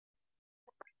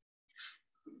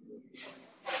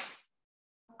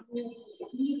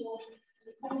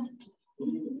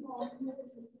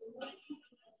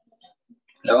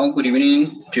Hello, good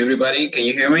evening to everybody. Can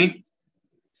you hear me?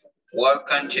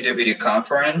 Welcome to the video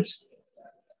conference.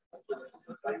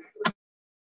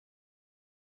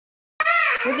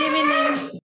 Good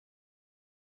evening.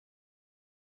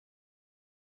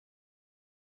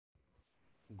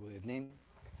 Good evening.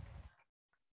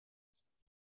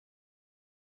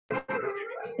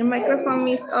 The microphone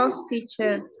is off,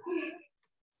 teacher.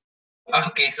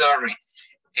 Okay, sorry.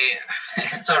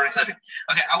 Sorry. Okay,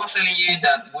 I was telling you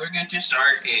that we're going to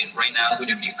start right now with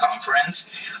a new conference.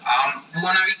 We're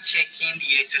going to be checking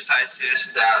the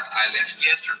exercises that I left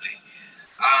yesterday.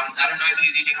 I don't know if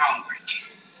you did the homework.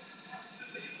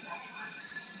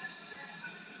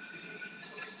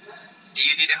 Did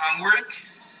you do the homework?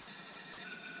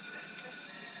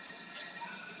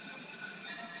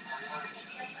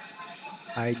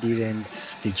 I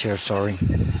didn't, teacher, sorry.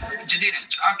 You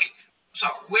didn't? Okay. So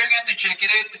we're going to check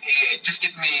it. Just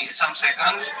give me some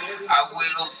seconds. I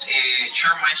will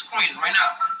share my screen right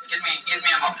now. Give me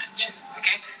a moment,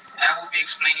 okay? And I will be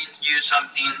explaining you some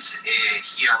things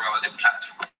here about the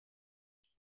platform.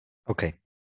 Okay.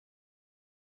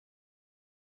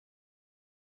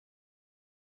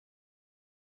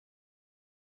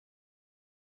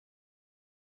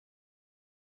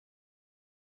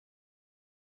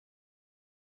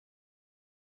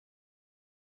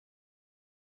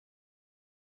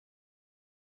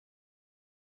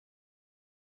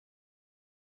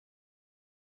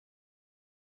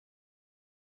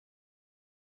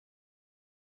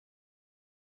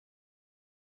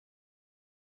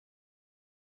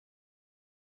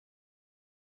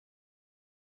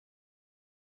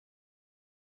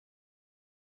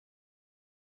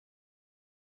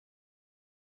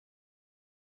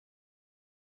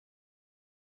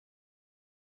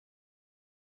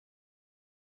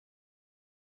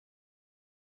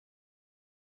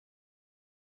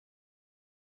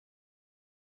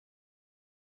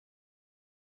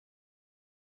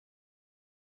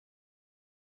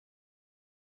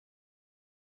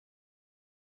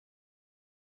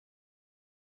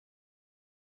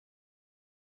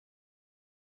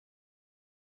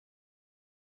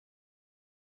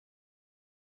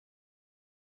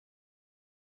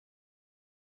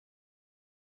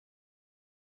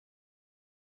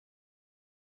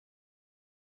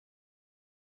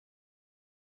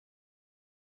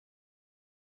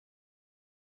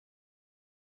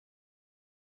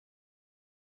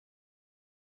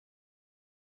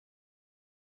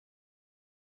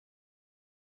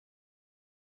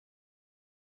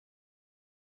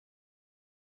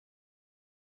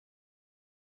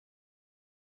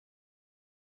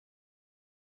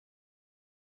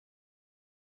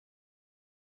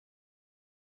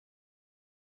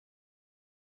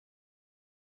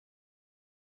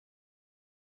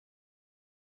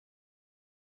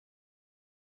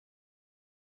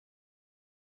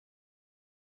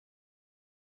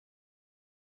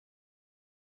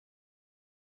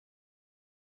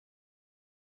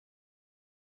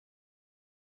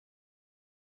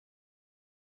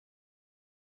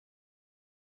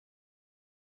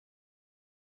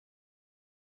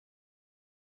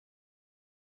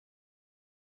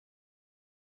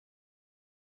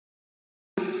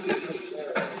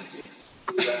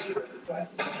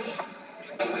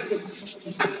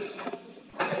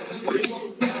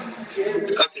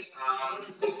 Okay,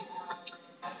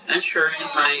 I'm sharing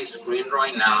my screen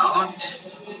right now.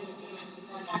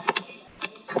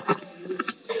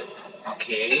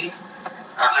 Okay.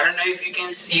 I don't know if you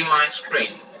can see my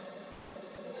screen.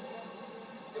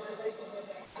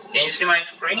 Can you see my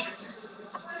screen?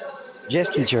 Yes,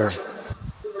 teacher.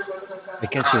 I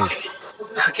can see it. Okay.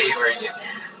 Okay, very good.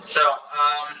 So,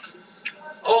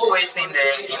 always in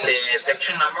the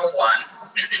section number 1,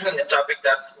 the topic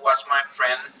that was my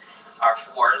friend our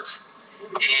force.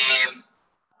 In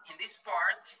this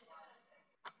part,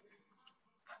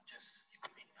 just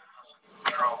give me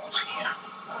some troubles here.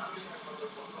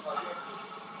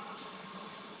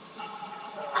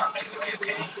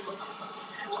 Okay.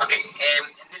 Okay,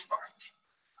 in this part,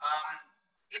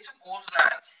 it's supposed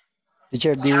that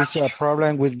Teacher, we there have is a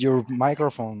problem with your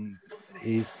microphone.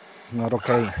 It's not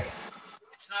okay.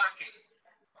 It's not okay.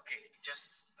 Okay, just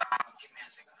give me a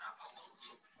second. I will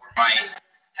look for my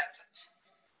headset.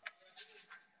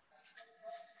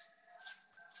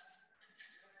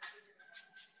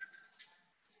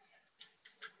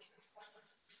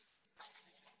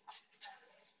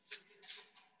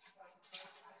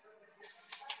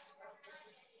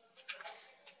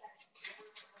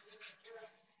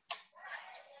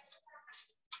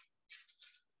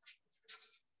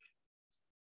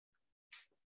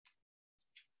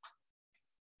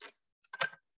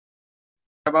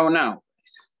 about now?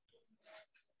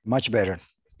 Much better.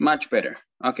 Much better.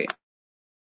 Okay.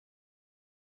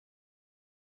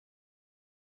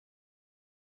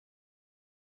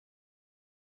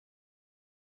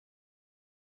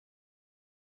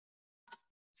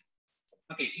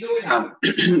 Okay, here we have.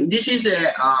 This is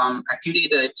a activity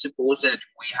that it's supposed that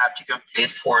we have to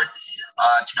complete for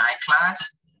tonight class.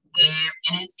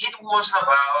 And it was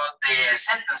about the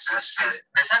sentences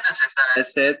that I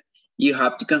said you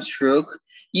have to construct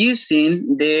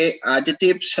using the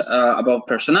adjectives about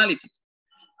personality.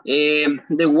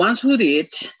 The ones who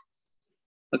did,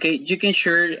 okay, you can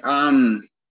share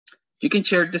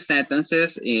the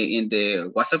sentences in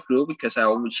the WhatsApp group because I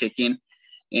will be checking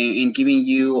and giving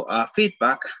you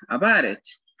feedback about it,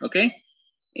 okay?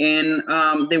 And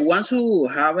the ones who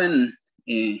haven't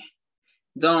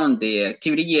done the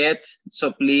activity yet,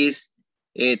 so please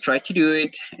try to do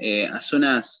it as soon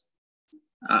as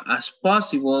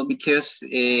possible because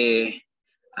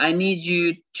I need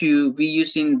you to be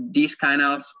using this kind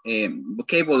of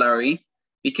vocabulary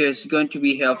because it's going to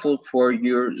be helpful for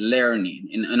your learning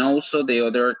and also the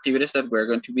other activities that we're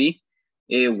going to be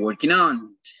working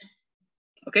on.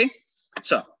 Okay,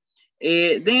 so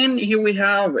then here we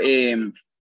have a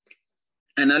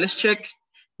knowledge check.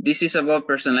 This is about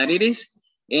personalities.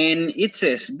 And it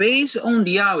says, based on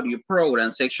the audio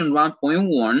program, section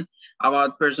 1.1,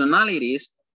 about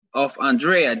personalities of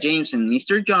Andrea, James, and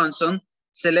Mr. Johnson,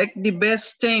 select the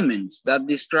best statements that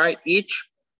describe each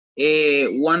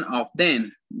one of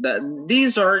them.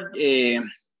 These are the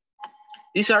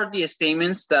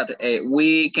statements that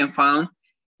we can find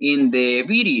in the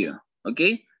video,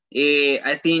 okay?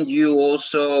 I think you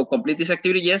also complete this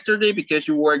activity yesterday because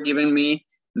you were giving me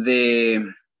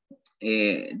the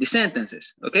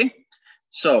sentences, okay?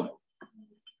 So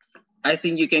I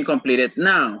think you can complete it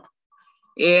now.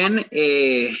 And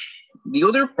the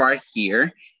other part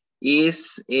here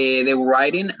is the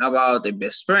writing about the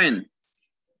best friend.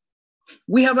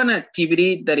 We have an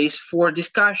activity that is for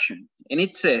discussion, and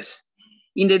it says,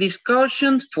 in the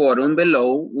discussion forum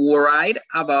below, write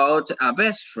about a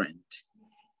best friend.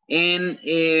 And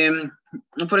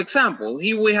for example,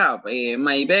 here we have,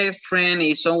 my best friend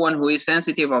is someone who is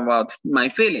sensitive about my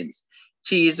feelings.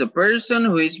 She is a person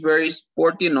who is very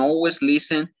sporty and always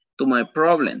listen to my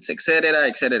problems, etc.,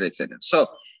 etc., etc. So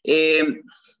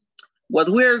what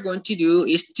we're going to do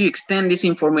is to extend this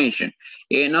information,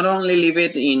 not only leave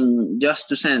it in just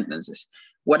 2 sentences.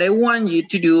 What I want you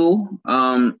to do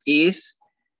is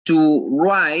to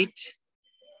write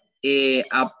a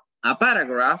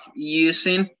paragraph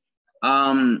using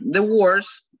the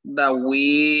words that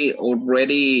we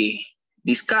already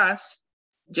discussed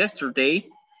yesterday,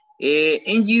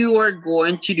 and you are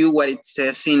going to do what it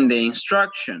says in the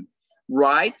instruction,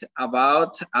 write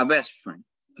about a best friend,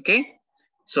 okay?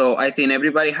 So I think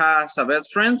everybody has a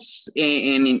best friend,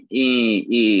 and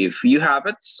if you have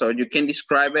it, so you can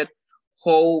describe it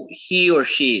how he or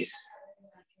she is.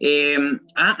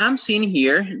 I'm seeing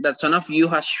here that some of you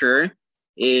have shared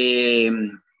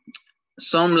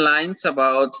some lines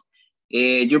about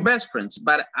your best friends,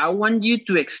 but I want you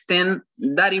to extend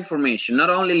that information, not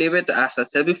only leave it, as I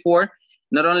said before,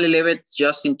 not only leave it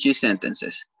just in 2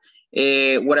 sentences.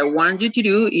 What I want you to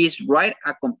do is write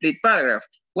a complete paragraph.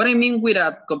 What I mean with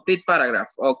a complete paragraph,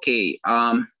 okay,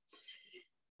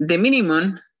 the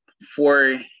minimum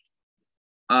for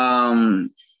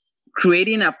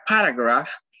creating a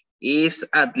paragraph is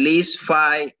at least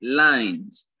 5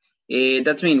 lines.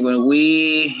 That means when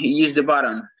we use the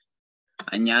button,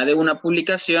 añade una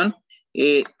publicación,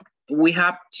 we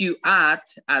have to add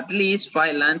at least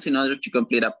 5 lines in order to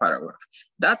complete a paragraph.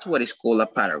 That's what is called a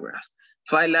paragraph.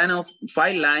 5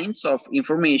 lines of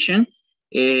information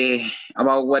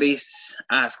about what is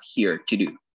asked here to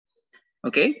do,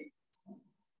 okay?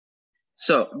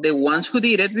 So the ones who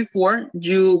did it before,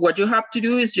 what you have to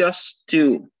do is just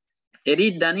to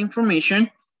edit that information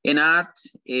and add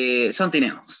something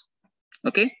else,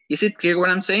 okay? Is it clear what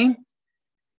I'm saying?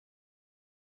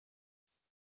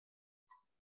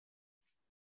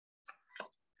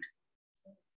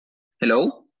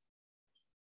 Hello?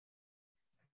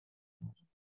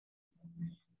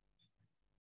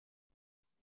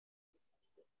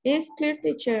 It's clear,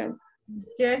 teacher.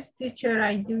 Yes, teacher,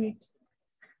 I do it.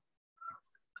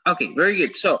 Okay, very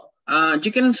good. So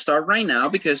you can start right now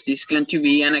because this is going to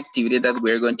be an activity that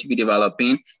we're going to be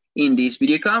developing in this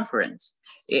video conference.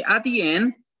 At the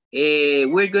end,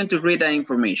 we're going to read that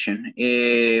information.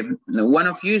 One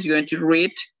of you is going to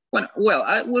read, well,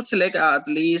 I will select at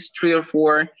least 3 or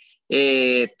 4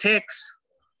 texts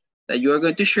that you are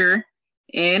going to share,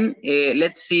 and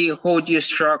let's see how do you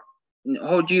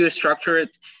structure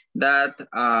it that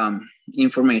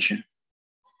information.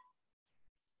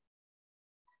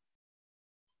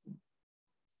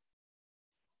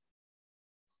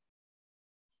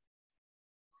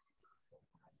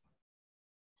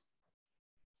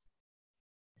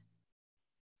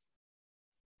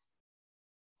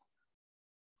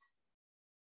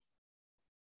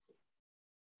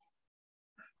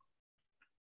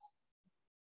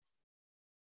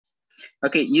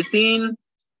 Okay, you think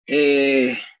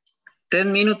 10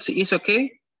 minutes is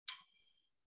okay?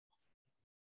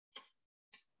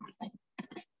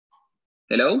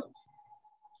 Hello?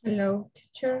 Hello,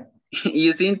 teacher.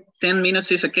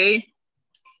 Yes, is okay?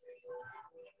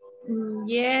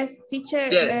 Yes, teacher.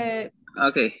 Yes.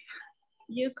 Okay.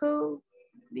 You could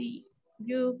be.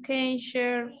 You can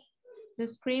share the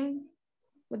screen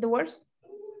with the words.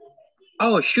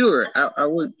 Oh, sure. I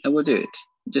will do it.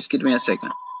 Just give me a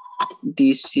second.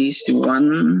 This is the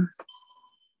one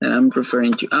that I'm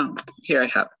referring to. Oh, here I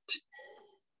have it.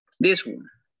 This one.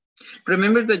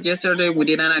 Remember that yesterday we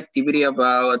did an activity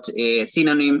about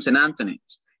synonyms and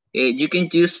antonyms. You can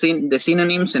use the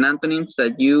synonyms and antonyms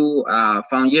that you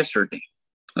found yesterday.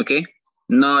 Okay?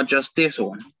 Not just this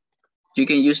one. You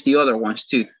can use the other ones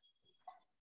too.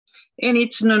 And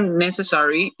it's not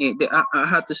necessary. I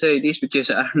have to say this because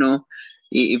I don't know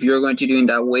if you're going to do it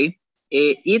that way.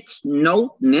 It's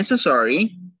not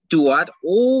necessary to add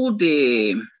all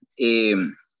the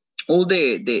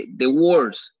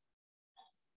words.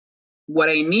 What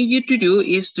I need you to do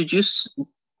is to use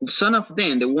some of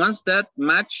them, the ones that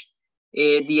match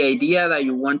the idea that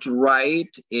you want to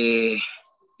write in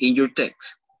your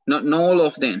text. Not all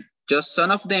of them, just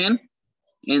some of them,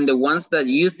 and the ones that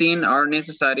you think are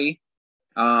necessary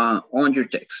on your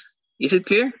text. Is it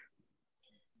clear?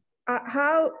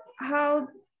 How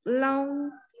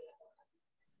long?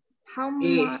 How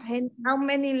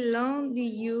many long do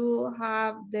you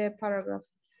have the paragraph?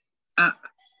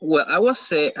 Well, I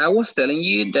was telling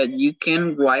you that you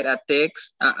can write a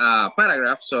text,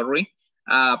 paragraph,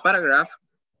 a paragraph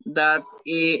that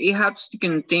it has to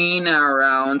contain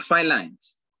around 5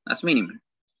 lines as minimum.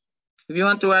 If you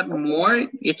want to add more,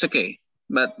 it's okay,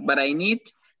 but I need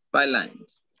 5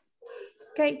 lines.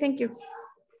 Okay, thank you.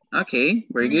 Okay,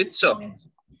 very good. So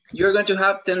you're going to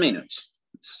have 10 minutes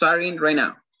starting right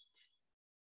now.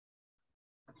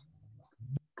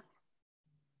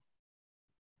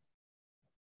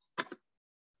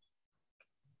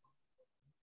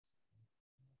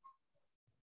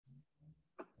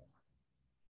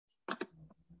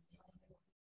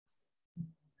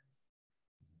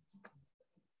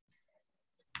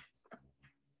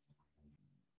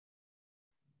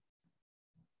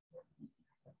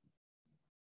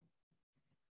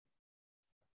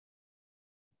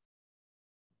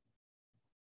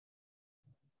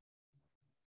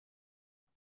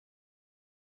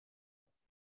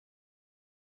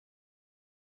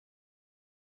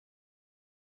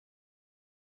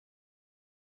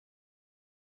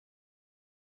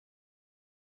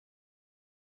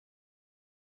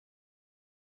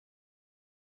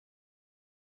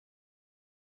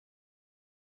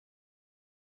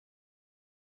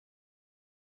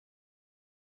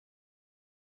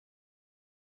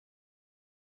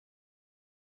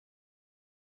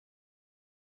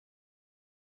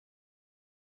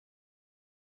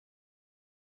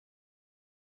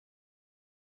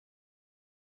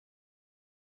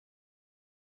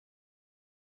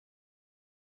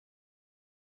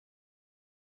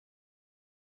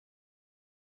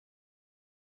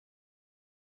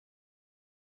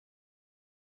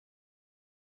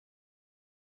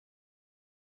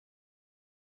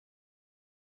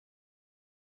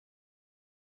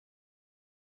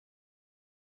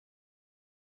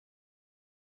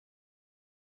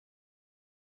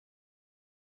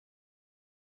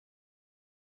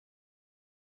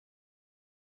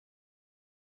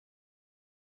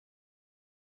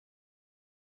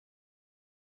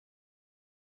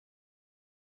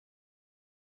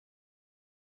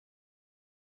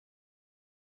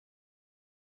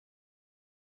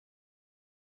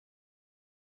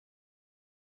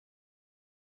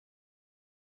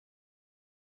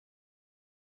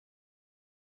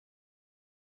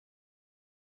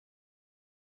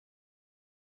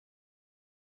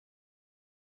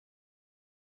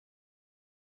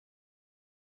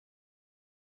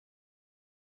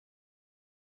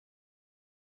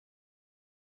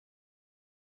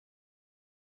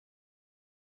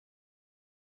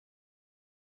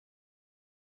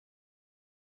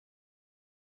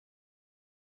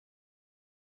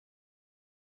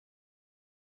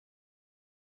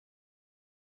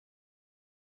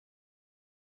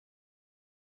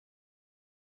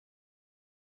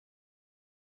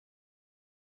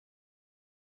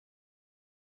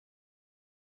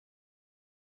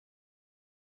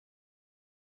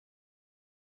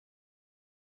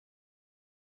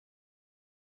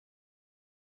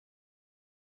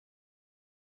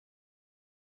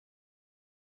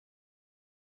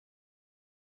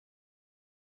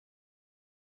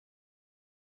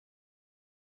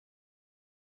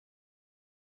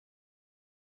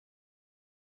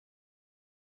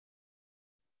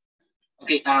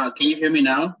 Okay, can you hear me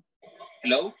now?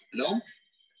 Hello, hello?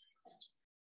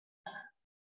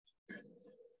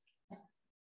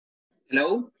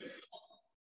 Hello?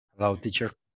 Hello,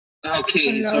 teacher.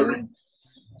 Okay, Hello.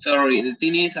 sorry. The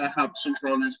thing is, I have some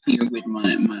problems here with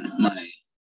my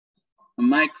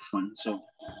microphone, so I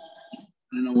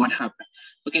don't know what happened.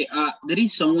 Okay, there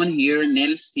is someone here,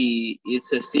 Nelsie. It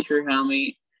says, teacher, how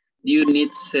many do you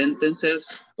need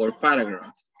sentences or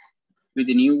paragraph? With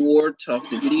the new words of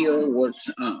the video, words,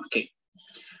 okay.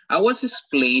 I was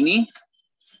explaining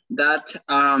that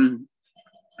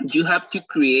you have to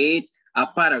create a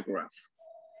paragraph.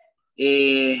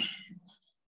 This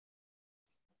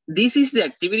is the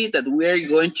activity that we are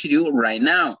going to do right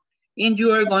now. And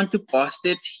you are going to post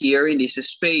it here in this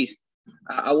space.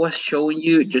 I was showing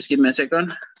you, just give me a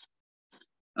second.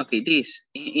 Okay, this,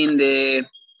 in the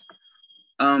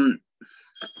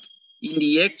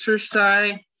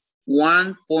exercise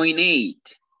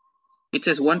 1.8, it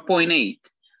says 1.8.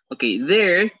 Okay,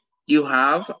 there you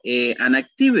have an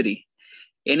activity.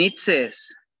 And it says,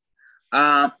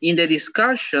 in the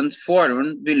discussions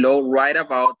forum below, write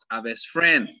about a best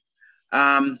friend.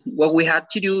 What we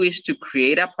had to do is to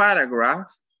create a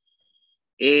paragraph,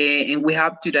 and we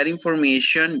have to that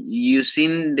information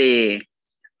using the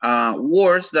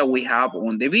words that we have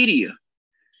on the video.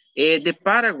 The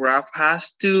paragraph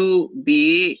has to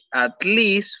be at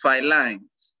least 5 lines.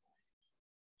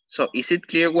 So is it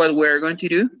clear what we're going to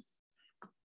do?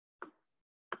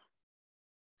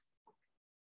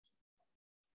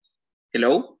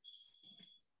 Hello?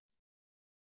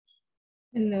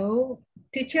 Hello.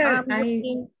 Teacher, I'm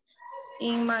looking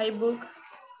in my book.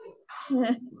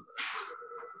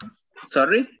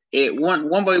 Sorry?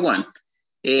 One by one.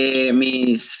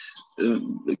 Miss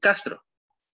Castro.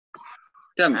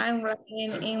 Tell me. I'm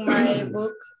writing in my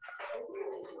book.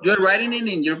 You're writing it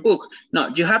in your book. No,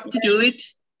 you have to do it.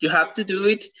 You have to do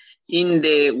it in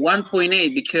the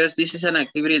 1.8 because this is an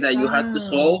activity that you have to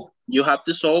solve. You have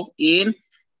to solve in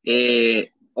Inglés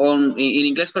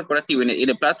Corporativo, in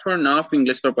a platform of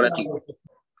Inglés Corporativo.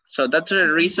 So that's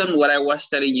the reason why I was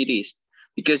telling you this,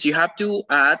 because you have to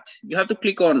add, you have to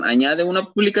click on añade una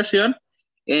publicación,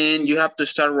 and you have to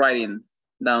start writing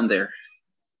down there.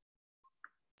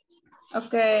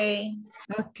 Okay.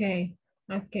 okay.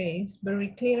 Okay, it's very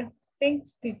clear.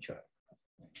 Thanks, teacher.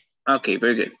 Okay,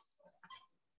 very good.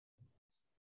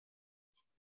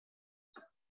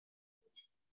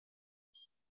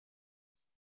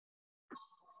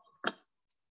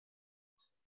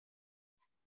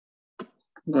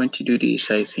 I'm going to do this,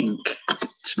 I think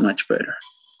it's much better.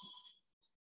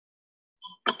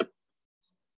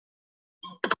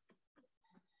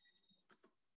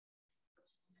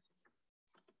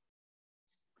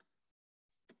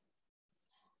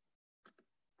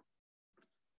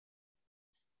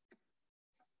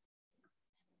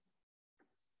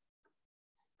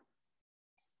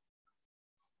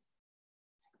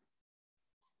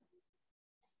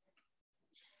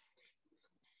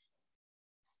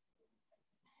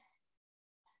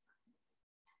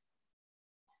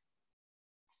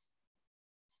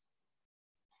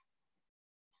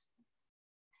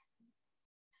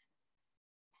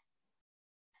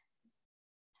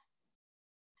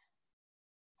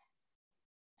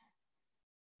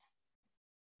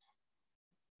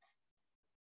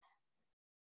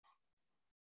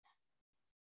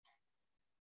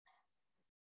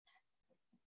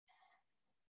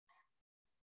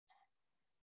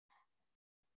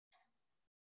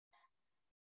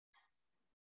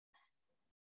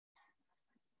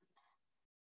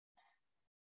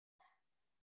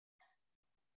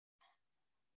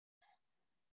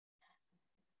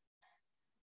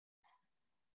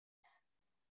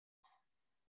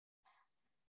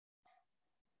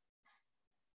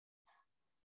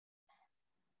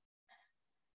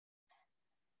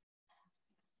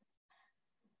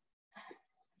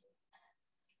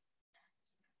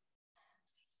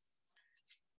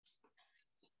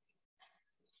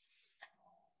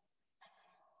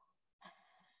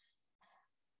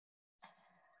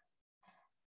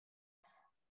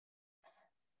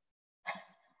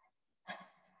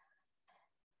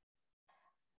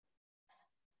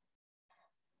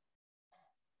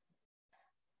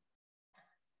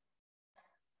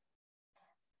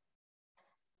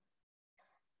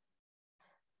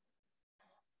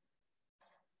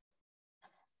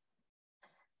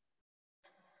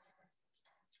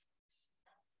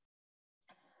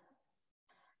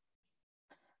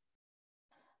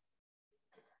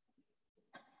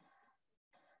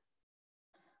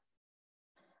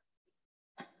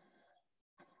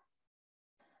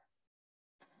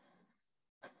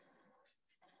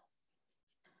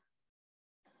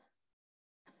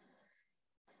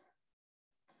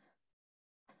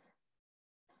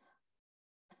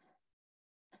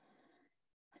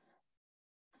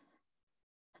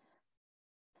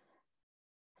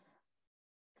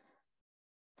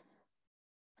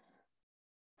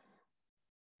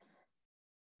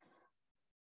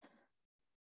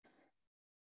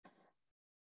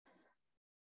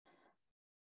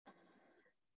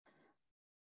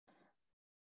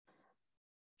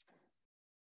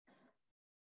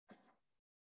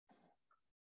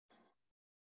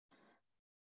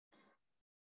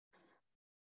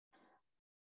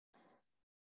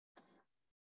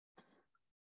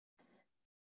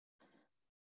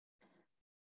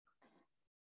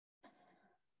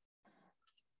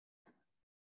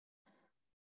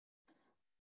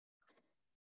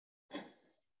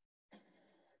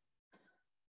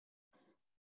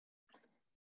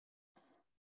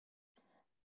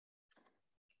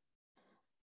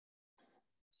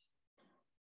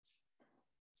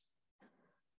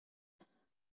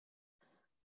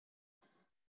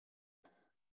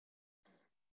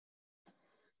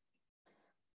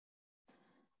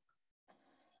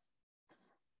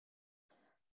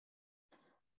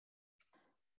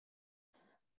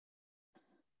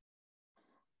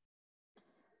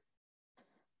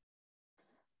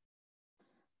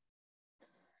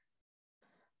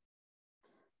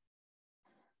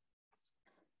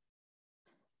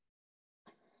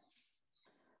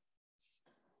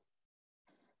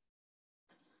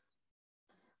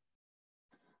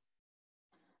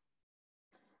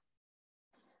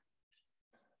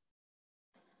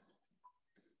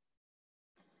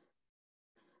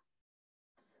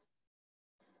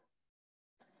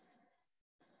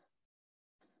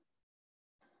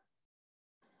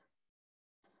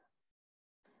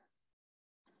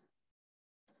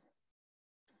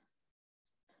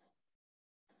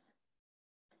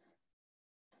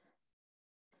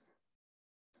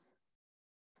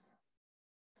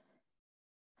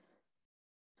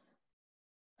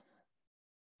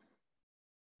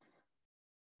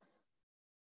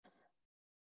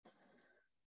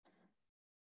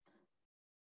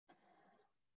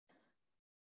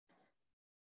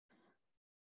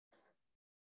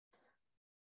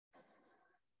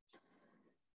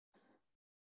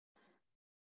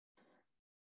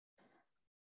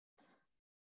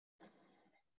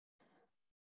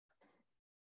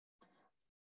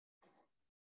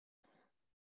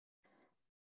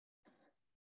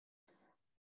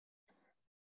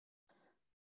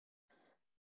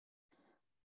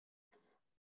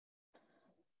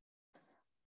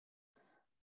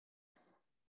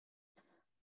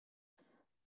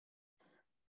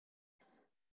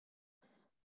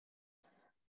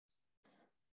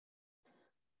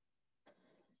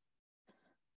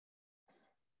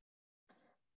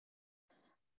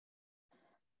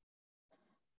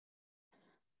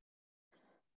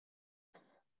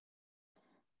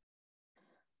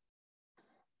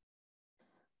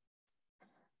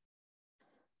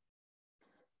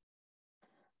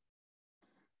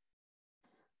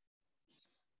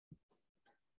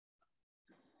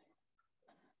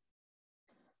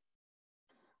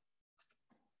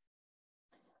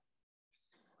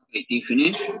 Okay, do you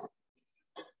finish?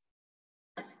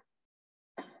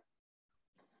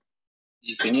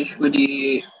 You finish with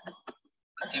the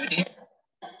activity?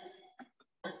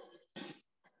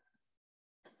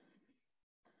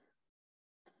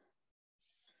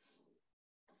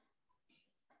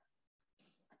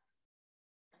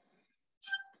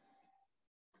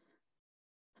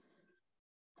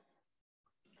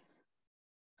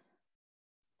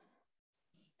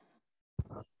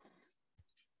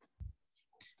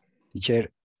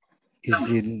 Teacher,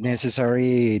 is it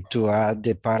necessary to add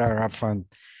the paragraph on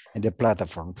in the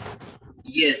platform?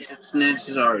 Yes, it's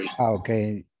necessary.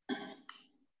 Okay.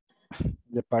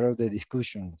 The part of the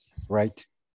discussion, right?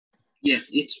 Yes,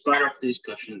 it's part of the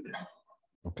discussion there.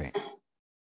 Okay.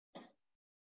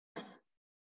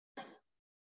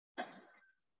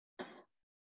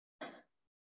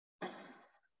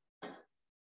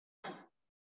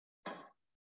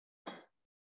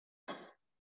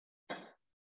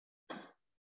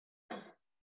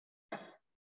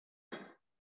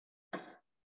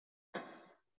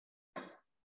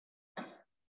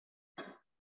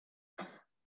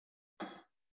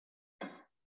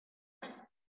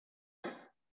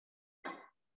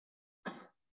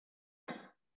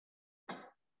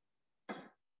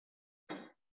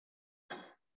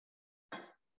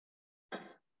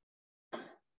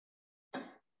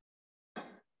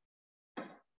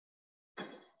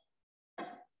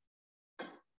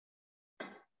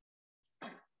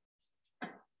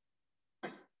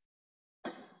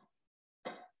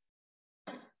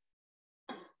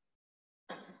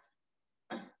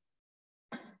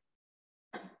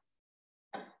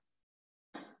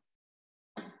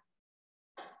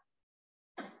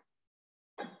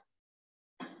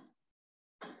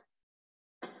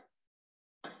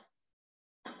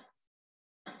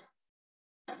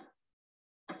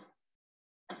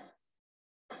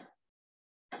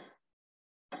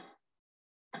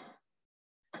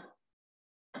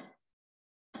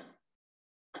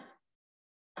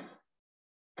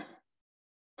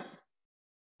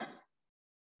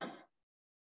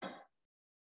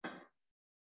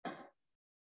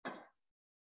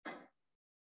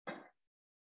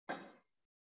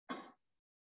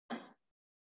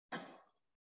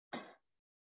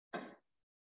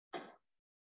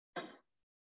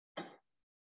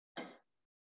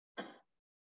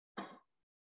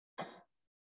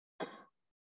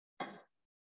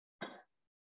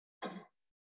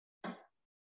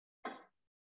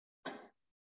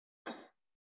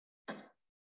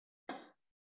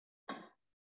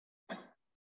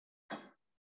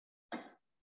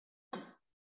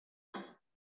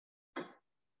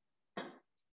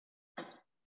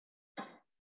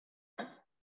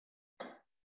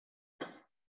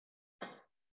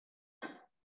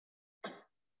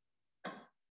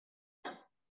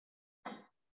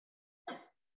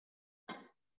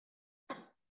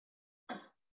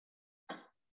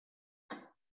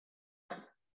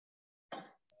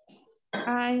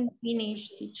 I'm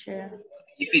finished, teacher.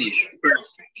 You finish.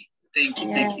 Perfect. Thank you.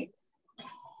 Yes. Thank you.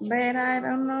 But I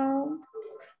don't know.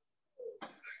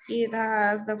 It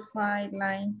has the 5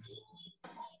 lines.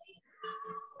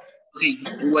 Okay,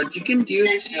 what you can do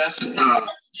is just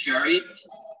share it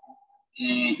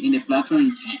in the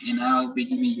platform, and I'll be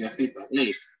giving you a feedback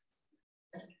later.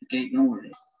 Okay, don't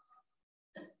worry.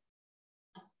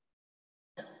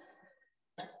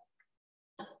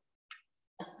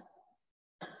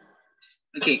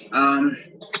 Okay,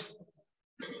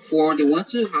 for the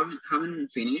ones who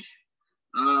haven't finished,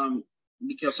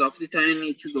 because of the time, I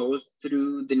need to go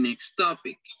through the next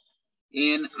topic,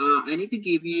 and I need to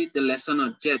give you the lesson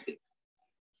objective.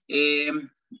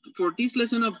 For this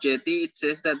lesson objective, it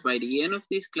says that by the end of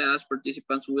this class,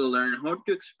 participants will learn how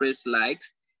to express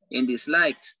likes and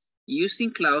dislikes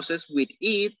using clauses with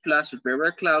it plus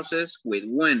verb clauses with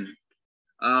when.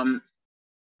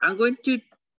 I'm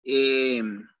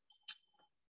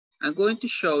going to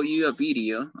show you a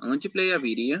video. I'm going to play a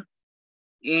video,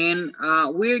 and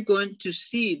we're going to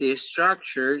see the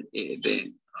structure,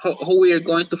 how we are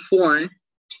going to form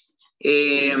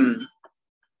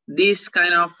these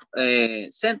kind of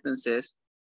sentences,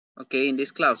 okay, in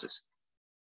these clauses,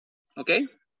 okay?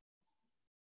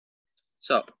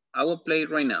 So I will play it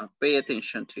right now. Pay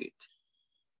attention to it.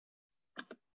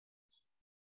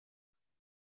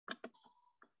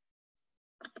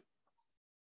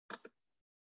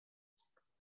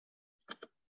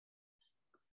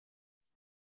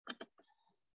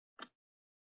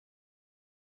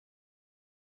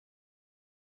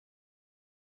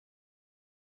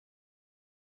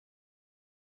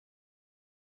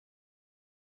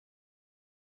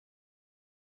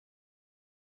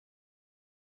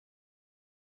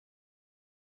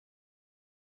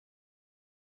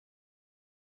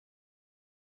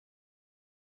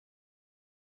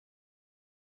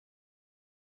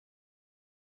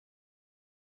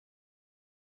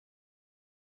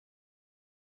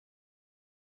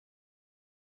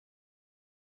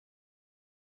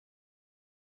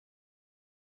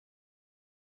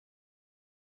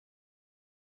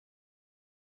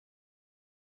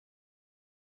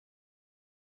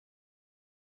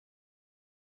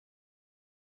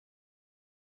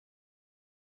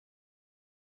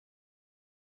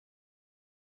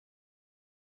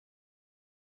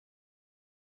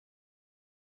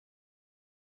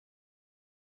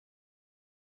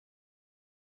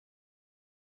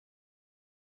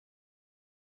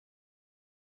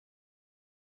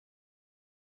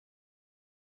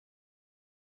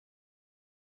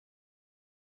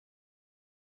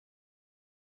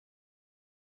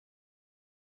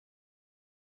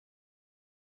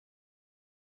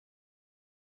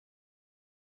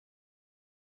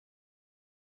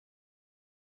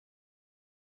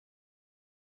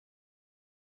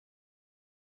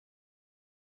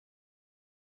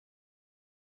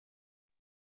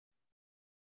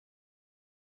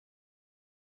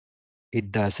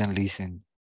 It doesn't listen.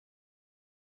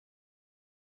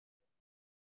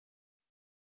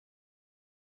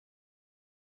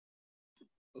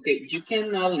 Okay, you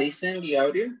cannot listen the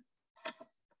audio.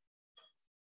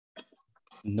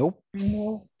 Nope.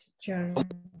 No, teacher.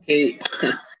 Okay,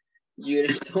 you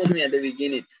told me at the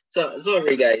beginning. So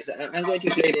sorry guys, I'm going to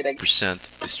play it again. Percent.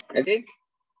 Okay.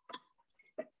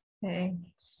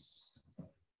 Thanks.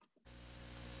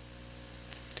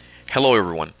 Hello,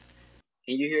 everyone.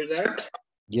 Can you hear that?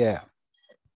 Yeah.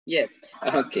 Yes.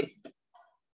 Okay.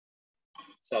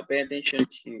 So pay attention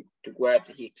to what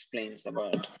he explains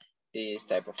about these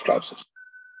type of clauses.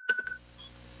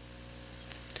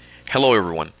 Hello,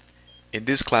 everyone. In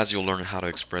this class, you'll learn how to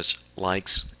express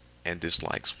likes and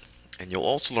dislikes, and you'll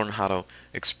also learn how to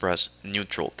express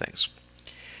neutral things.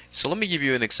 So let me give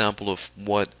you an example of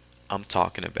what I'm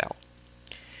talking about.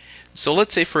 So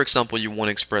let's say, for example, you want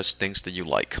to express things that you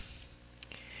like.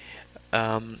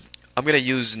 I'm going to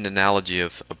use an analogy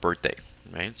of a birthday,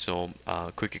 right? So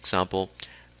quick example,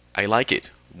 I like it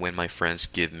when my friends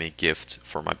give me gifts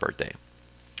for my birthday.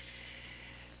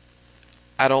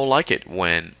 I don't like it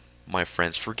when my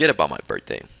friends forget about my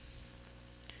birthday.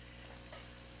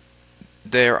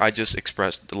 There, I just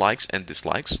expressed the likes and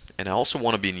dislikes, and I also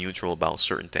want to be neutral about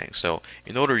certain things. So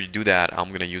in order to do that, I'm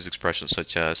going to use expressions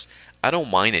such as, I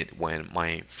don't mind it when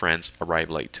my friends arrive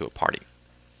late to a party.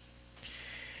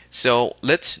 So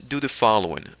let's do the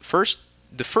following.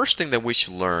 The first thing that we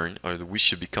should learn, or that we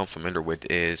should become familiar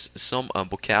with, is some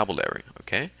vocabulary,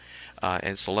 okay?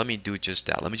 And so let me do just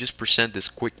that. Let me just present this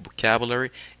quick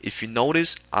vocabulary. If you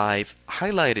notice, I've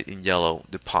highlighted in yellow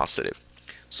the positive.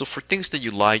 So for things that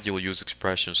you like, you'll use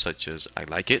expressions such as I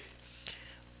like it,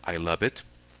 I love it.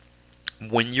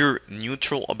 When you're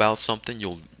neutral about something,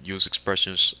 you'll use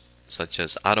expressions such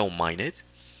as I don't mind it.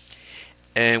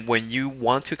 And when you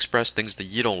want to express things that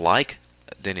you don't like,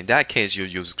 then in that case, you'll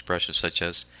use expressions such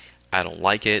as I don't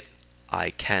like it,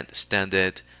 I can't stand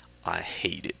it, I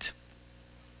hate it.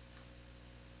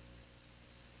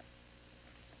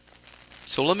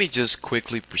 So let me just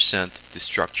quickly present the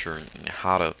structure and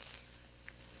how to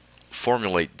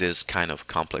formulate this kind of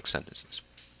complex sentences.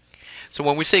 So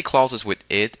when we say clauses with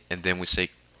it and then we say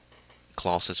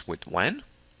clauses with when,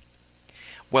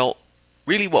 well,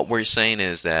 really what we're saying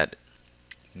is that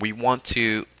we want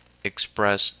to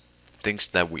express things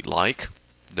that we like,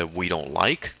 that we don't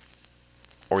like,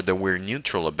 or that we're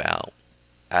neutral about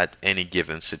at any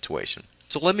given situation.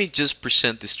 So let me just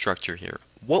present the structure here.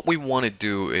 What we want to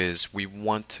do is we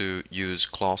want to use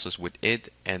clauses with it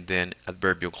and then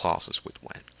adverbial clauses with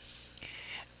when.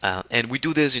 And we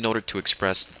do this in order to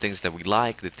express the things that we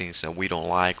like, the things that we don't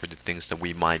like, or the things that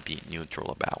we might be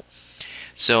neutral about.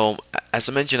 So as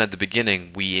I mentioned at the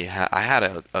beginning, I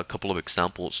had a couple of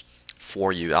examples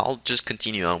for you. I'll just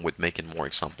continue on with making more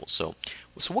examples. So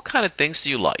what kind of things do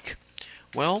you like?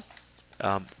 Well,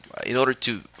 in order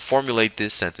to formulate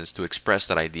this sentence, to express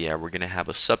that idea, we're going to have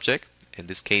a subject. In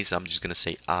this case, I'm just going to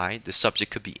say I. The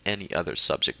subject could be any other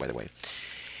subject, by the way.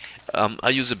 I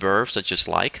use a verb such as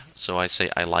like, so I say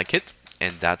I like it,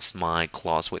 and that's my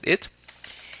clause with it.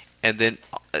 And then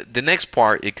the next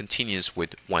part, it continues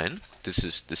with when. This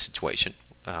is the situation,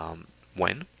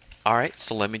 when. All right,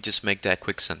 so let me just make that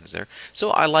quick sentence there. So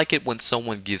I like it when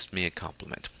someone gives me a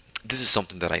compliment. This is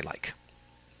something that I like.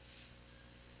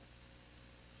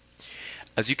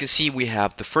 As you can see, we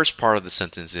have the first part of the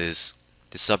sentence is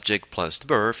the subject plus the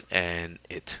verb and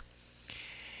it.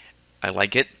 I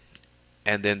like it.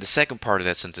 And then the second part of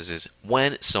that sentence is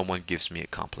when someone gives me a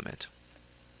compliment.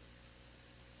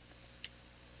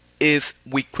 If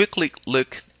we quickly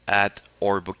look at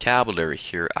our vocabulary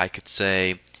here, I could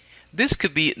say this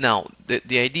could be, now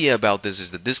the idea about this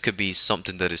is that this could be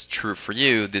something that is true for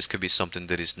you, this could be something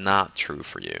that is not true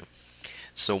for you.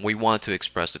 So we want to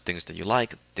express the things that you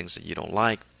like, things that you don't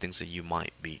like, things that you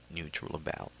might be neutral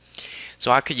about.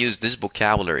 So I could use this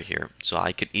vocabulary here. So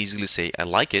I could easily say I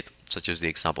like it, such as the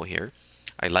example here.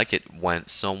 I like it when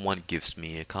someone gives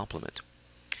me a compliment.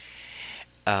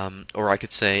 Or I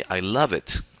could say I love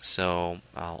it. So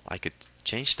I could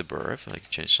change the verb. I could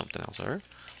change something else there.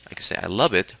 I could say I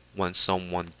love it when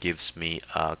someone gives me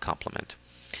a compliment.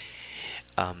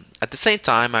 At the same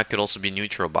time, I could also be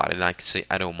neutral about it. And I could say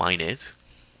I don't mind it.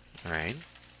 All right.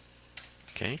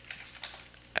 Okay.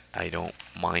 I don't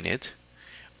mind it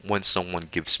when someone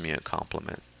gives me a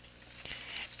compliment.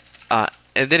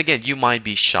 And then again, you might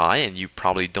be shy and you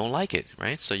probably don't like it,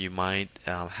 right? So you might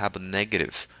have a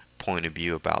negative point of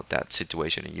view about that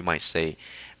situation, and you might say,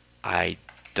 I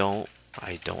don't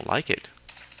like it.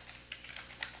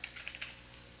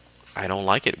 I don't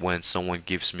like it when someone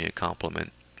gives me a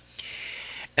compliment.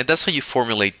 And that's how you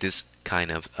formulate this kind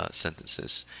of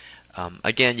sentences.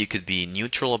 Again, you could be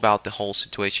neutral about the whole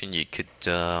situation. You could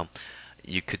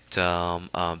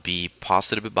be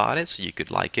positive about it, so you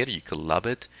could like it or you could love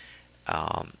it,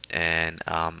 and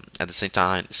at the same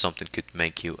time, something could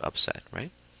make you upset,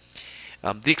 right?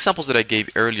 The examples that I gave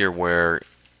earlier where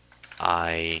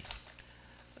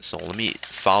so let me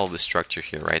follow the structure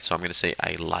here, right? So I'm going to say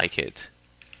I like it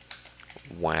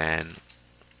when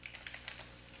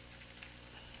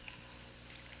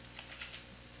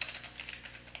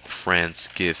friends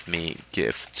give me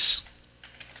gifts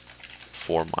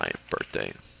for my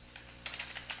birthday.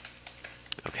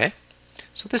 Okay,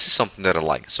 so this is something that I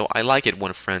like. So I like it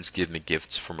when friends give me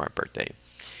gifts for my birthday.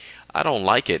 I don't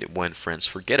like it when friends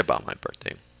forget about my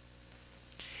birthday.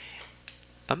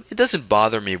 It doesn't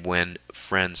bother me when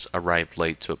friends arrive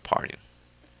late to a party.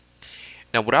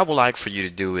 Now, what I would like for you to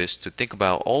do is to think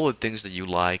about all the things that you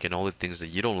like and all the things that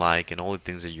you don't like and all the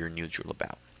things that you're neutral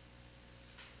about.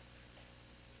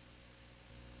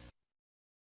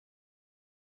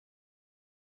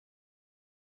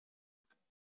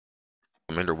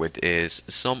 Familiar with is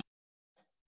some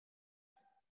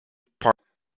part.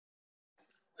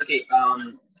 Okay,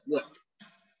 well,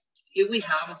 here we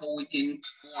have how we can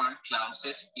form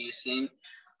clauses using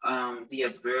the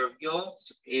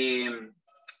adverbials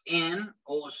and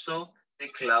also the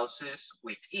clauses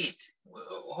with it.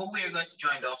 How we are going to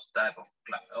join those type of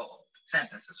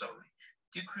sentences already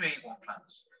to create one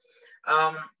clause.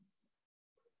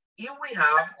 Here we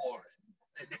have, or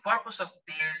the purpose of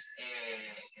these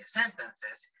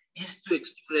sentences is to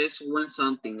express when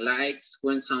something likes,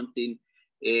 when something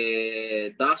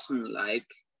doesn't like,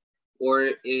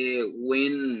 or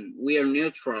when we are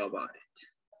neutral about it.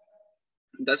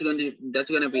 That's going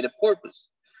to be the purpose.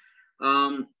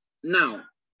 Now,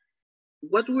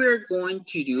 what we're going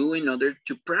to do in order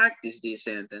to practice these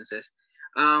sentences,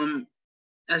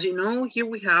 as you know, here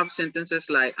we have sentences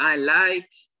like I like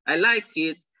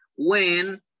it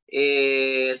when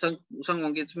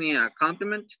someone gives me a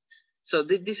compliment. So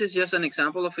this is just an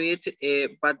example of it,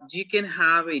 but you can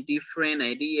have a different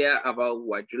idea about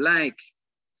what you like.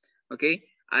 Okay,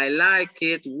 I like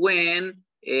it when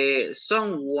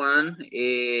someone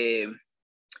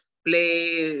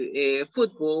play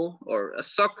football or a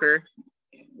soccer,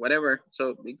 whatever.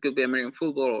 So it could be American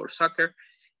football or soccer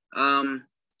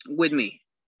with me.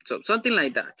 So something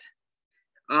like that.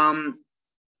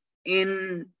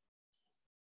 And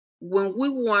when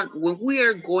we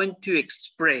are going to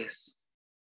express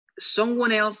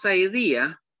someone else's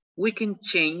idea, we can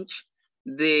change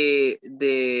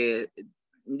in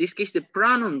this case, the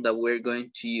pronoun that we're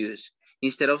going to use.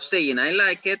 Instead of saying I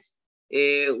like it,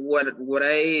 what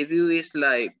I do is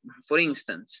like, for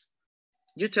instance,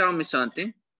 you tell me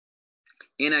something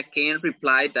and I can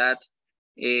reply that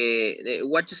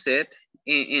what you said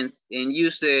and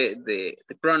use the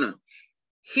pronoun.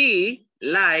 He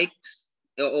likes,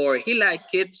 or he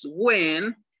likes it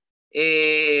when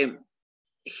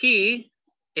he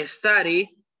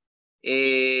study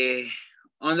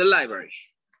on the library.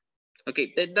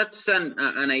 Okay, that's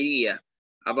an idea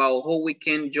about how we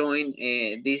can join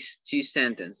these two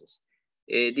sentences,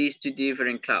 these two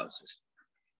different clauses.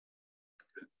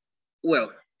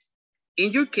 Well,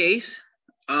 in your case,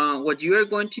 what you are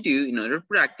going to do in order to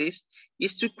practice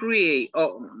is to create,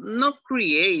 or not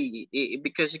create,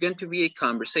 because it's going to be a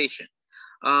conversation.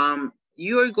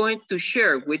 You are going to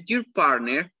share with your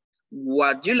partner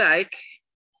what you like,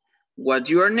 what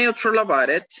you are neutral about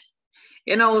it,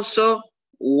 and also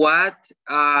what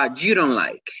you don't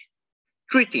like.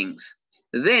 3 things.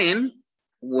 Then,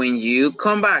 when you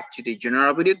come back to the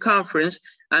general video conference,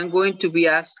 I'm going to be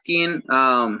asking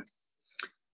to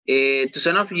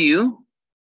some of you,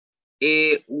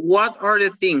 what are the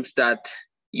things that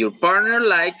your partner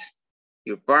likes,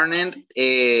 your partner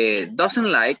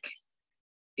doesn't like,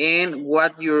 and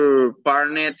what your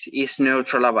partner is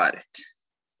neutral about it.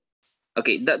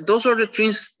 Okay, those are the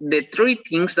 3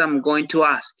 things that I'm going to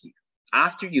ask you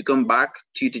after you come back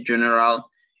to the general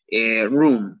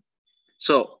room.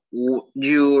 So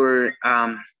your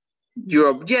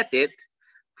objective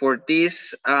for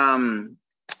this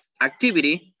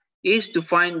activity is to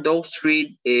find those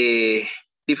 3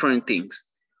 different things: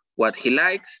 what he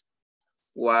likes,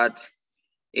 what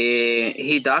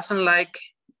he doesn't like,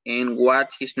 and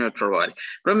what he's neutral about.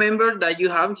 Remember that you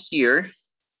have here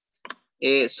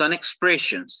some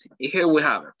expressions. Here we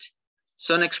have it.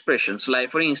 Some expressions,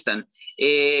 like for instance,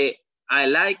 I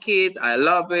like it, I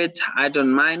love it, I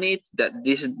don't mind it.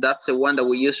 That's the one that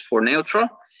we use for neutral.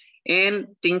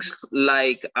 And things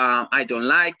like I don't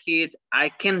like it, I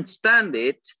can't stand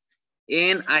it,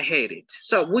 and I hate it.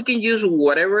 So we can use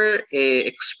whatever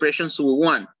expressions we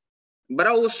want, but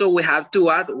also we have to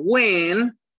add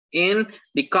when in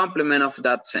the complement of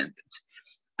that sentence.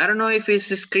 I don't know if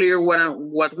this is clear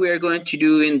what we are going to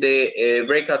do in the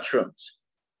breakout rooms.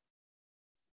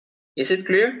 Is it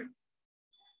clear?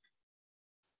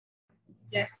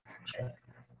 Yes, sure.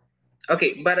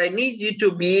 Okay, but I need you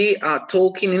to be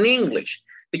talking in English,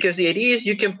 because the idea is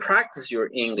you can practice your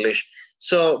English.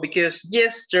 So, because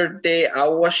yesterday I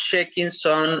was checking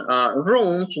some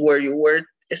rooms where you were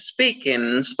speaking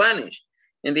in Spanish.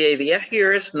 And the idea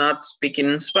here is not speaking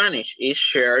in Spanish, it's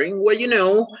sharing what you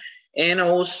know and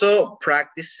also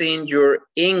practicing your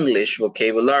English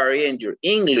vocabulary and your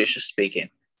English speaking,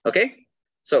 okay?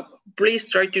 So please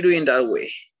try to do it in that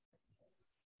way.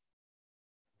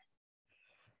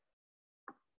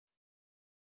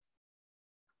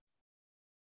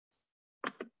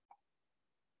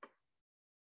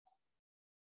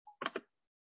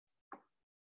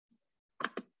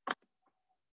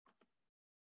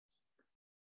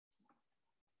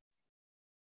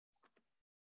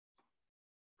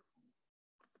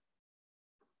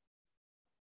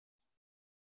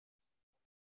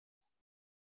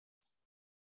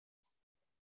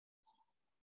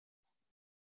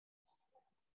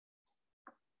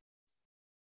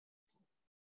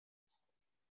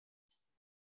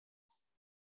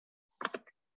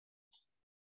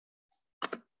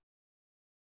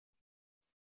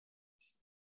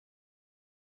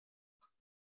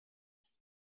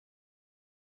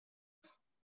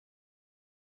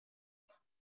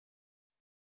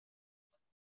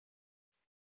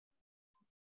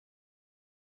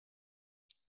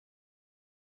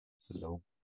 Hello.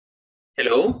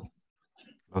 Hello?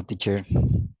 Hello, teacher.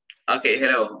 Okay,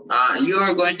 hello. You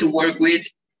are going to work with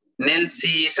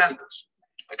Nelcy Santos,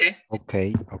 okay?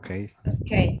 Okay, okay.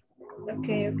 Okay.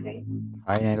 Okay.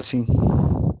 Hi, Elsie.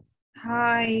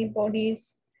 Hi,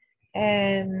 Boris.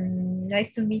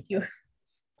 Nice to meet you.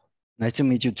 Nice to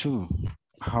meet you too.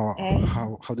 How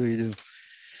do you do?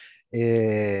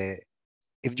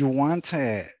 If you want,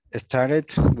 start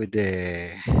it with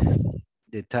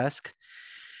the task.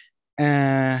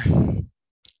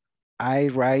 I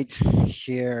write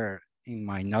here in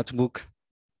my notebook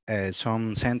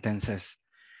some sentences.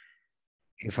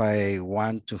 If I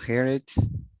want to hear it.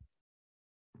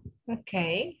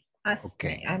 Okay. Ask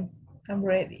Okay. me. I'm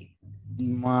ready.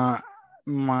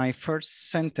 My first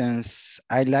sentence,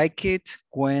 I like it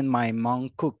when my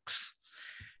mom cooks.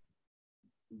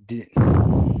 The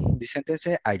sentence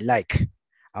I like.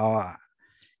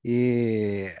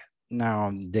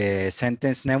 Now the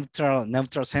sentence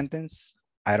neutral sentence,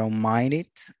 I don't mind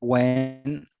it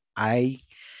when I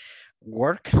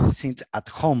work since at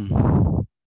home.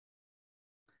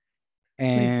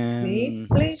 And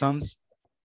please. some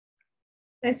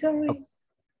Sorry.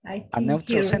 I a can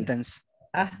neutral hear. sentence.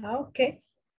 Okay.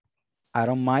 I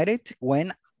don't mind it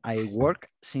when I work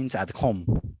since at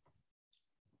home.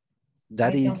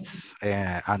 That is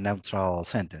a neutral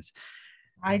sentence.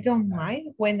 I don't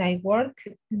mind when I work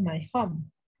in my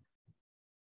home.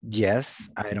 Yes,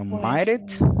 I don't mind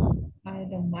it. I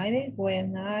don't mind it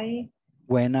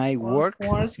when I work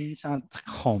since at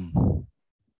home.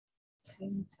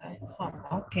 Since at home.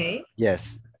 Okay.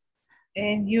 Yes.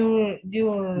 And your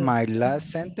my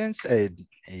last sentence,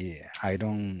 I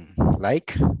don't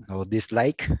like or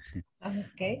dislike.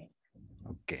 Okay.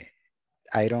 Okay.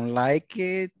 I don't like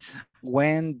it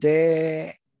when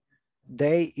the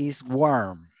day is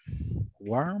warm.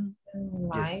 Warm?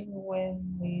 Like Yes.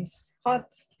 when it's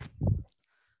hot.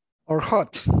 Or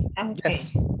hot. Okay.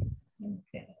 Yes.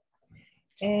 Okay.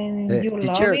 And you love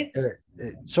teacher,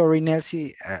 it? Sorry,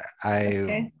 Nelsie.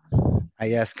 Okay.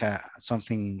 I ask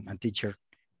something, a teacher,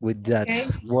 with that Okay.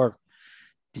 word.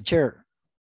 Teacher.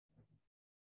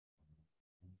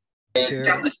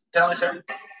 Tell me, sir.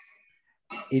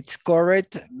 It's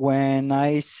correct when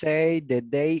I say the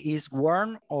day is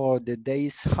warm or the day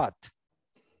is hot.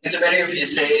 It's better if you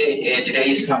say today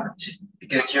is hot,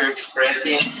 because you're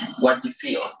expressing what you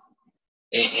feel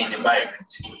in the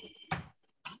environment.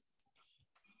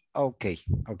 Okay,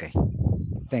 okay.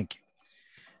 Thank you.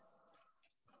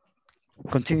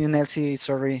 Continue, Nelsie,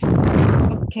 sorry.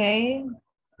 Okay.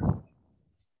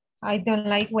 I don't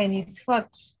like when it's hot.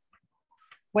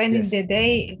 When Yes. the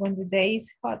day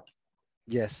is hot.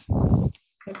 Yes.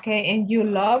 Okay, and you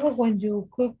love when you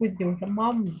cook with your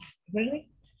mom, really?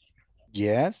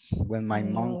 Yes, when my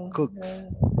mom cooks.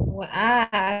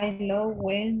 I love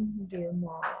when your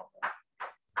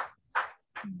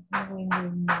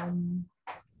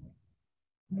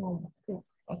mom cook.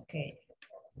 Okay.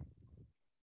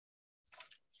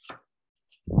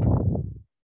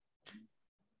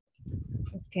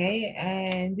 Okay,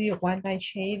 and do you want I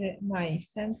share my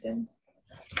sentence?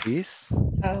 Please.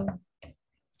 Oh,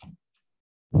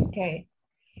 okay.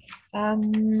 I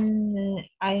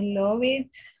love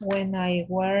it when I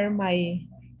wear my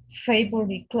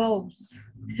favorite clothes.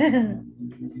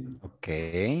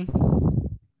 Okay.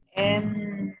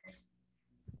 um,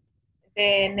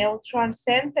 the neutral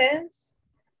sentence,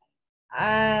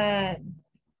 uh,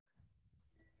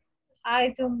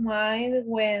 I don't mind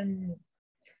when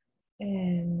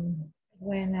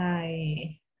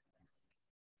I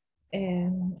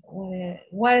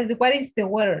what is the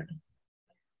word?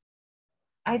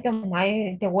 I don't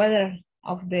mind the weather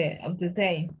of the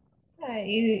day.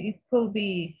 It could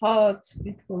be hot.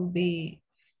 It could be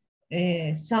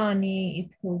sunny. It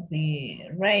could be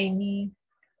rainy.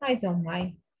 I don't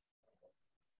mind.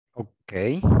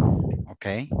 Okay.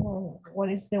 Okay.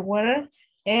 What is the weather?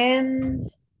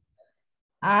 And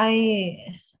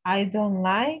I don't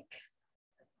like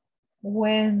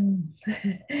when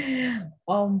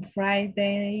on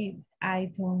Friday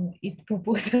I don't eat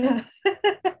pupusa.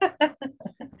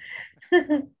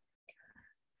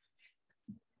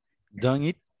 Don't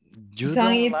eat. You Don't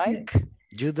don't eat. like?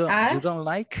 You Uh, don't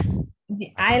like?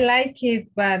 I like it,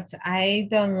 but I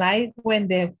don't like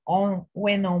when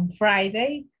on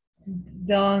Friday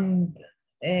don't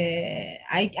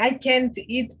I can't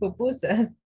eat pupusas.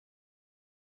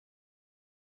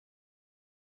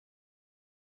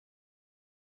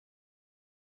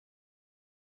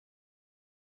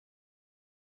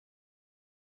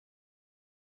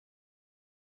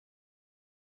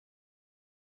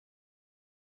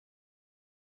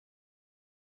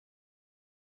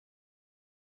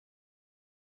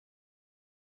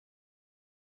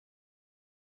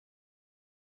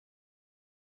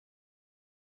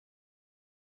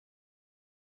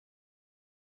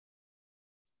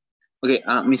 Okay,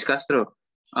 Miss Castro,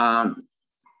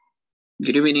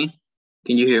 good evening.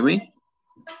 Can you hear me?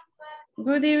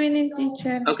 Good evening,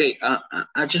 teacher. Okay,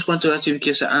 I just want to ask you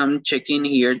because I'm checking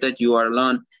here that you are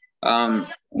alone.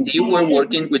 Do you were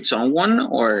working with someone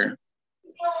or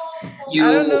I don't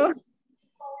you? know.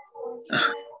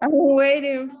 I'm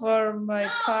waiting for my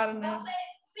partner.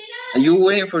 Are you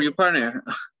waiting for your partner?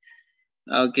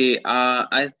 Okay,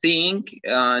 I think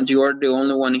you are the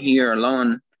only one here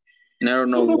alone, and I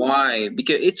don't know why.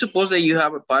 Because it's supposed that you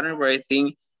have a partner, but I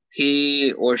think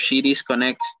he or she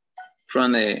disconnect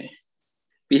from the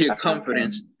video Okay.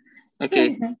 conference.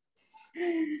 Okay,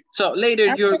 so later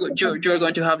you're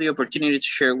going to have the opportunity to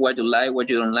share what you like, what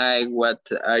you don't like, what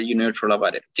are you neutral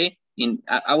about it. Okay,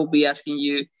 I will be asking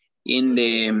you in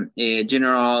the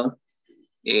general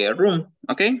room.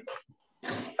 Okay,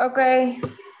 Okay.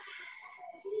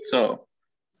 so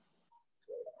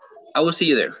I will see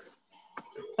you there.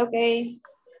 Okay.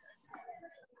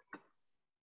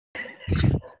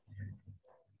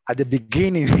 At the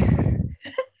beginning.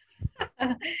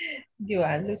 You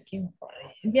are looking for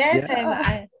it. Yes,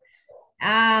 Yeah.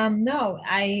 no,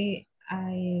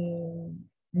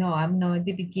 no, I'm not at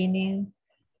the beginning.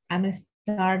 I'm gonna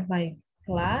start my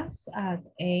class at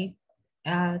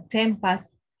 10 past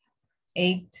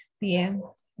 8 p.m.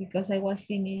 because I was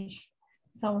finished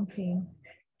something.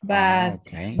 Ah, But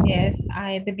okay. yes,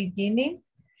 at the beginning,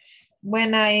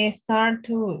 when I start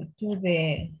to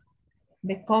the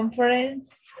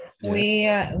conference, Yes.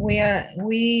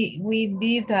 we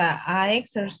did a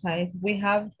exercise. We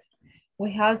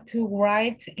have to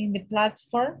write in the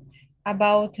platform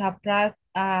about a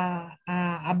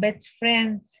best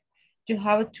friend. You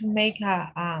have to make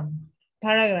a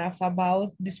paragraph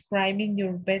about describing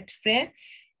your best friend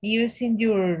using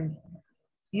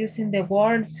the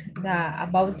words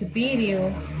about the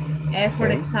video. For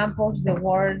Okay. example, the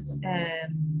words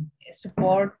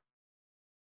support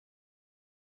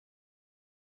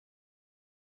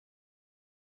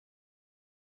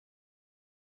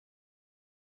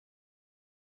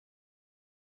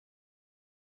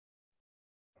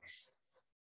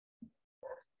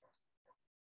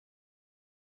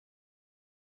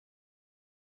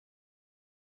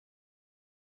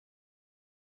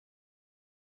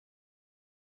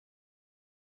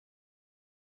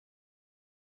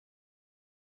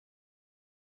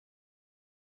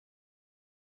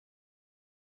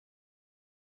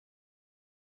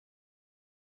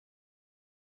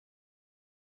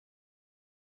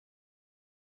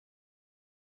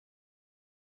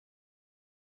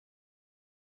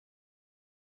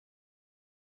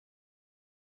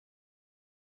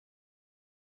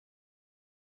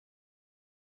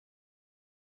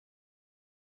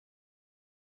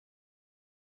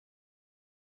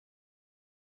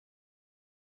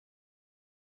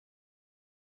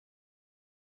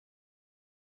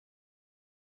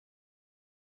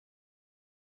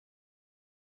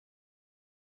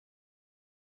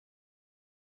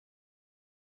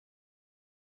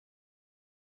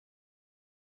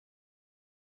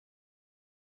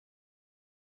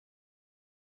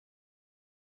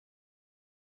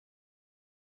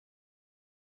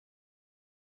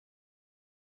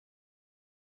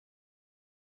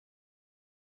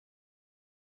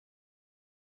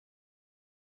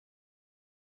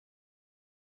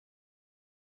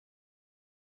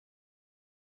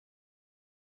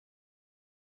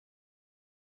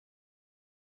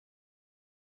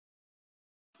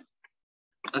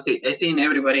Okay, I think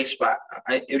everybody is back.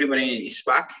 Everybody is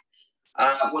back.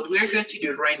 What we're going to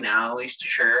do right now is to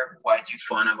share what you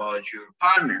found about your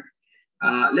partner.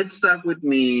 Let's start with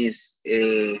Miss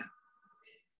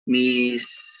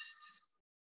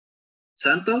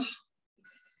Santos.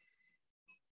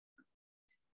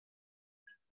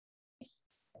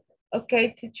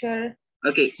 Okay, teacher.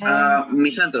 Okay,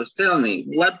 Miss Santos, tell me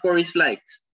what Boris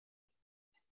likes.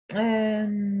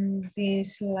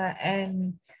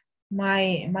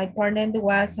 My partner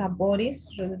was Boris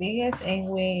Rodriguez, and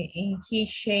he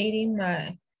sharing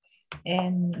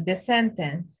the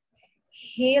sentence.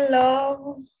 He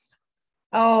loves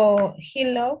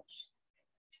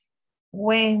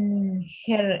when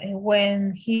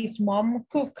his mom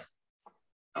cook.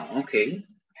 Okay.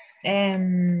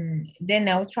 The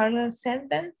neutral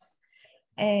sentence.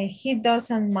 He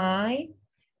doesn't mind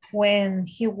when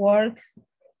he works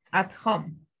at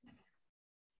home.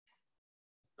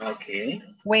 Okay.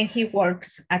 When he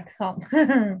works at home.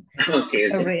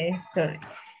 Okay. Sorry.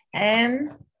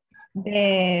 And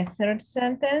the third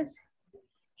sentence,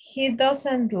 he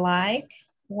doesn't like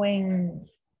when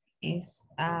it's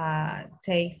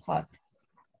day hot.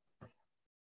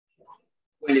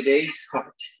 When the day is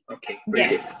hot. Okay,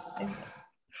 great. Yes.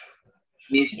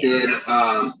 Mr.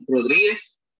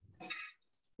 Rodriguez,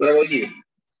 what about you?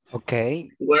 Okay.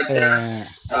 What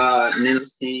does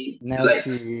Nancy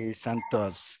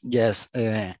Santos? Yes.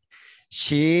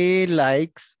 She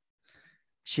likes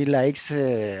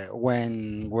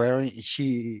when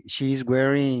she's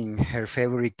wearing her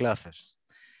favorite clothes.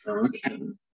 Okay.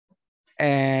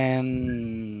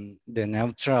 And the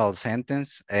neutral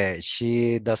sentence,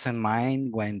 she doesn't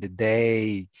mind when the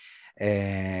day,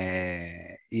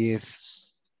 if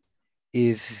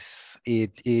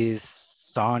it is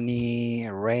sunny,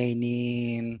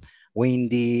 raining,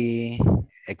 windy,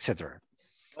 etc.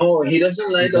 Oh, he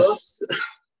doesn't like those?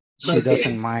 She Okay.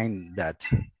 doesn't mind that.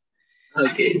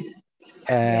 Okay.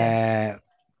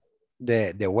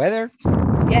 The weather?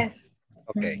 Yes.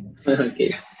 Okay.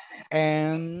 Okay.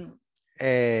 And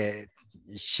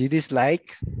she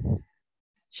dislikes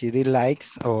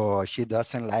or she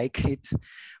doesn't like it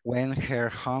when her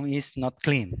home is not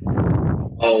clean.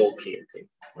 Oh, okay.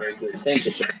 Very good. Thank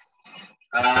you, sir.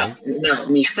 Okay. Now,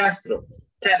 Ms. Castro,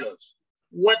 tell us,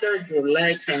 what are your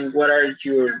likes and what are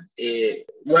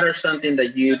something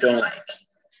that you don't like?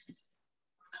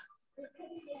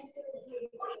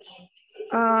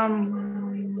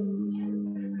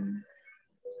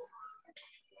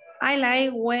 I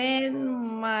like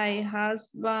when my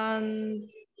husband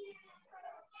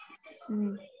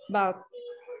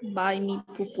buy me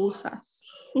pupusas.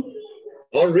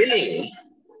 Oh, really?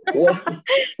 What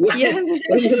Yeah.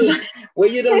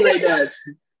 you don't like that?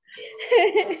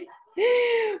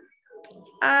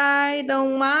 I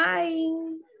don't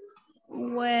mind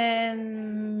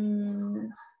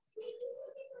when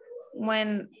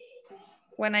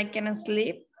I can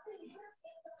sleep.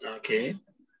 Okay.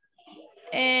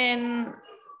 And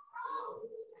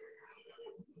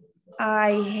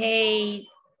I hate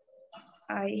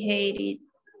it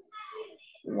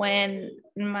when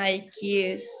my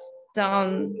kids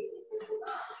don't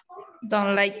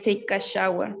like take a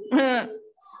shower.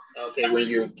 Okay, when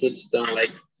your kids don't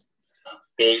like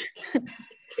take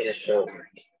a shower.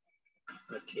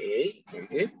 Okay, very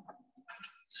good.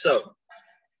 So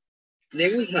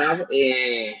then we have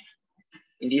in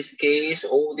this case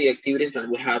all the activities that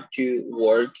we have to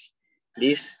work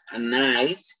this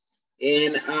night.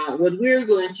 And what we're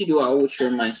going to do, I will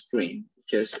share my screen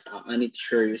because I need to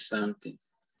show you something.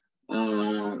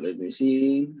 Let me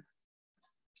see.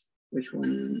 Which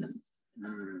one?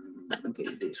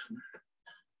 Okay, this one.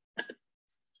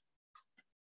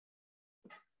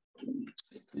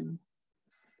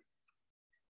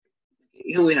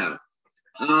 Here we have.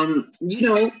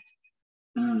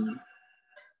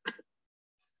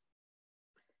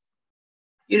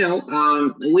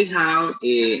 We have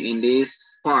in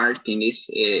this part, in this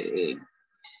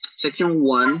section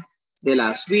 1, the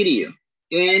last video.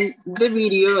 And the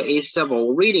video is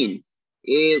about reading.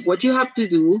 What you have to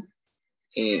do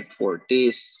for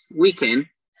this weekend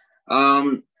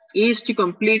is to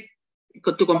complete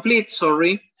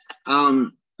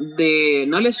the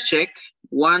knowledge check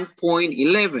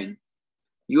 1.11.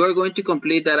 You are going to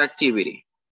complete that activity.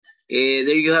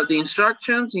 There you have the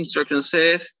instructions. Instruction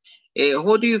says,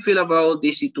 how do you feel about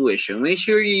this situation? Make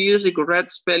sure you use the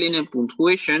correct spelling and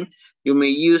punctuation. You may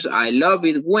use I love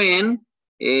it when,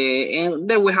 and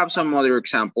then we have some other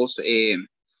examples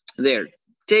there.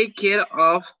 Take care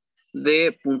of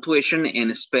the punctuation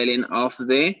and spelling of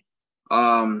the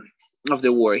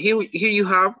word. Here you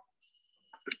have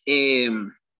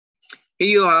here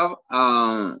you have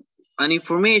an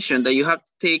information that you have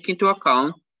to take into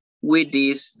account with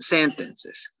these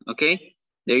sentences, okay?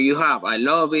 There you have, I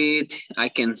love it, I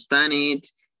can stand it,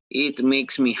 it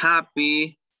makes me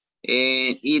happy,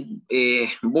 and it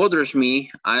bothers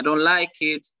me, I don't like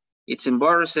it, it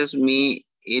embarrasses me,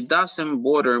 it doesn't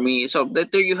bother me. So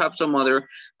that there you have some other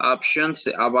options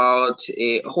about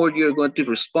how you're going to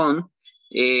respond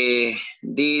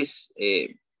these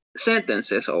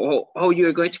sentences, or how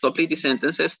you're going to complete the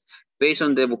sentences based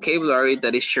on the vocabulary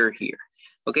that is shared here.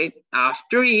 Okay,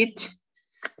 after it,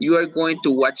 you are going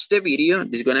to watch the video.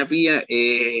 There's going to be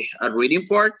a reading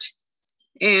part,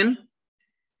 and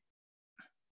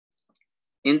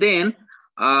then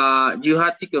you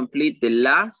have to complete the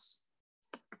last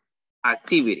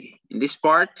activity. In this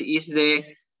part is the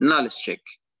knowledge check.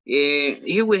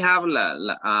 Here we have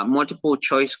multiple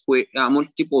choice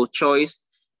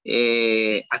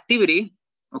activity.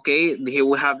 Okay, here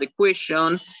we have the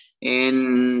question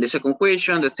and the second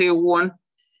question, the third one,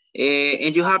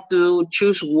 and you have to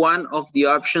choose one of the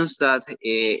options that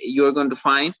you're going to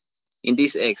find in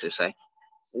this exercise.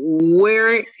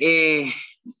 Where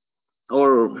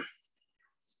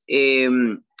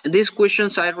these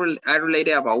questions are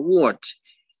related about what?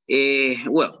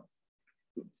 Well,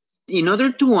 in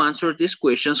order to answer these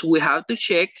questions, we have to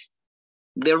check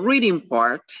the reading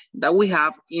part that we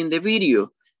have in the video,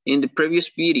 in the previous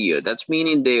video. That's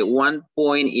meaning the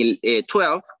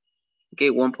 1.12. Okay,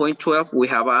 1.12, we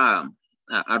have a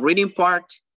reading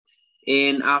part.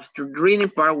 And after the reading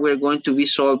part, we're going to be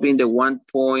solving the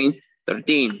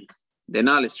 1.13, the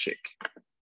knowledge check.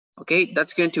 Okay,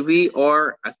 that's going to be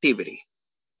our activity.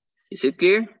 Is it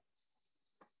clear?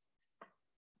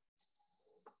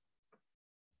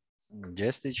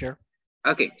 Yes, teacher.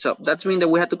 Okay, so that means that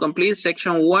we have to complete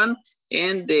section 1,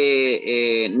 and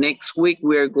the next week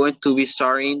we are going to be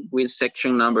starting with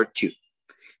section number 2.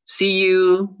 See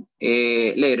you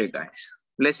later, guys.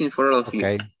 Blessings for all of you.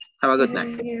 Have a good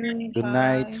night. Good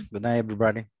night. Good night,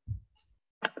 everybody.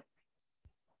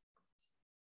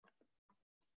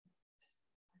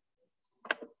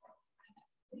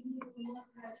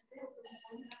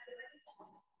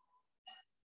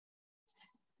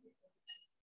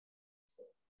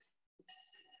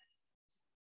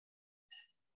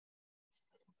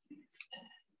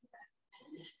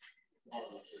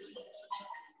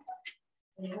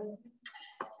 Yeah.